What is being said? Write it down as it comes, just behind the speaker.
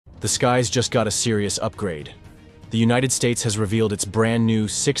The skies just got a serious upgrade. The United States has revealed its brand new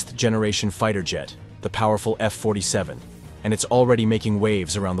 6th-generation fighter jet, the powerful F-47, and it's already making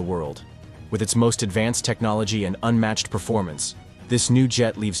waves around the world. With its most advanced technology and unmatched performance, this new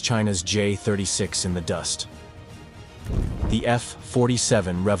jet leaves China's J-36 in the dust. The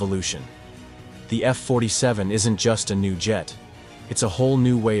F-47 revolution. The F-47 isn't just a new jet, it's a whole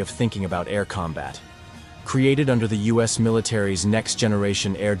new way of thinking about air combat. Created under the US military's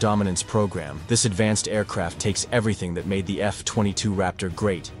Next-Generation Air Dominance program, this advanced aircraft takes everything that made the F-22 Raptor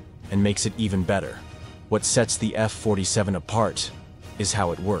great and makes it even better. What sets the F-47 apart is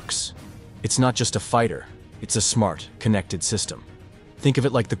how it works. It's not just a fighter, it's a smart, connected system. Think of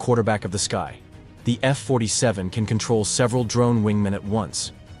it like the quarterback of the sky. The F-47 can control several drone wingmen at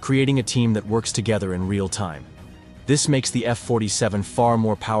once, creating a team that works together in real time. This makes the F-47 far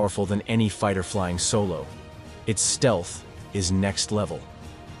more powerful than any fighter flying solo. Its stealth is next level.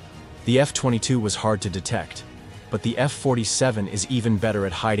 The F-22 was hard to detect, but the F-47 is even better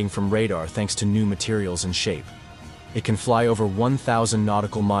at hiding from radar thanks to new materials and shape. It can fly over 1,000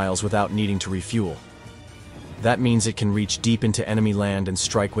 nautical miles without needing to refuel. That means it can reach deep into enemy land and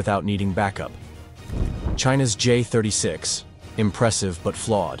strike without needing backup. China's J-36, impressive but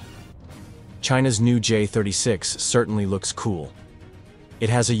flawed. China's new J-36 certainly looks cool. It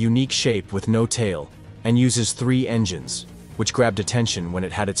has a unique shape with no tail and uses 3 engines, which grabbed attention when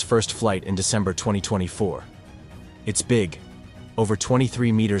it had its first flight in December 2024. It's big, over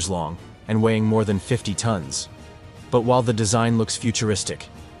 23 meters long, and weighing more than 50 tons. But while the design looks futuristic,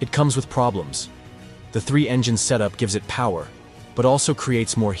 it comes with problems. The 3-engine setup gives it power, but also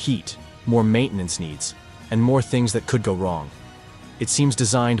creates more heat, more maintenance needs, and more things that could go wrong. It seems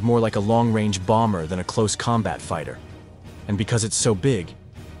designed more like a long-range bomber than a close combat fighter. And because it's so big,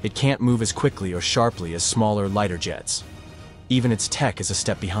 it can't move as quickly or sharply as smaller, lighter jets. Even its tech is a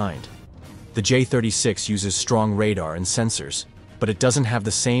step behind. The J-36 uses strong radar and sensors, but it doesn't have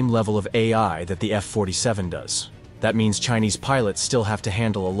the same level of AI that the F-47 does. That means Chinese pilots still have to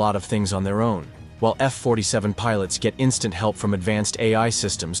handle a lot of things on their own, while F-47 pilots get instant help from advanced AI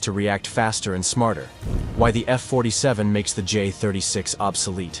systems to react faster and smarter. Why the F-47 makes the J-36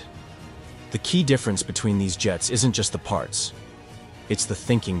 obsolete. The key difference between these jets isn't just the parts. It's the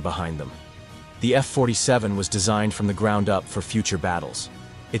thinking behind them. The F-47 was designed from the ground up for future battles.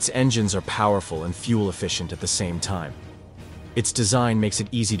 Its engines are powerful and fuel-efficient at the same time. Its design makes it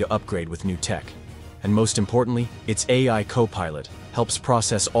easy to upgrade with new tech. And most importantly, its AI co-pilot helps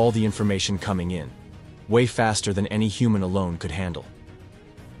process all the information coming in, way faster than any human alone could handle.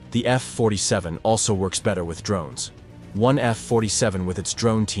 The F-47 also works better with drones. One F-47 with its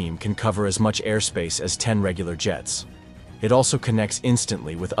drone team can cover as much airspace as 10 regular jets. It also connects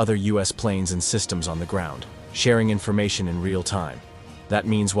instantly with other US planes and systems on the ground, sharing information in real time. That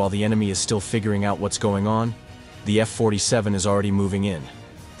means while the enemy is still figuring out what's going on, the F-47 is already moving in.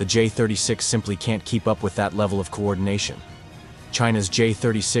 The J-36 simply can't keep up with that level of coordination. China's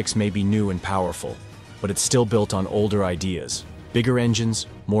J-36 may be new and powerful, but it's still built on older ideas. Bigger engines,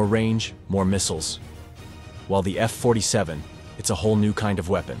 more range, more missiles. While the F-47, it's a whole new kind of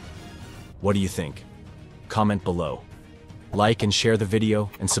weapon. What do you think? Comment below. Like and share the video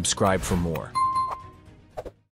and subscribe for more.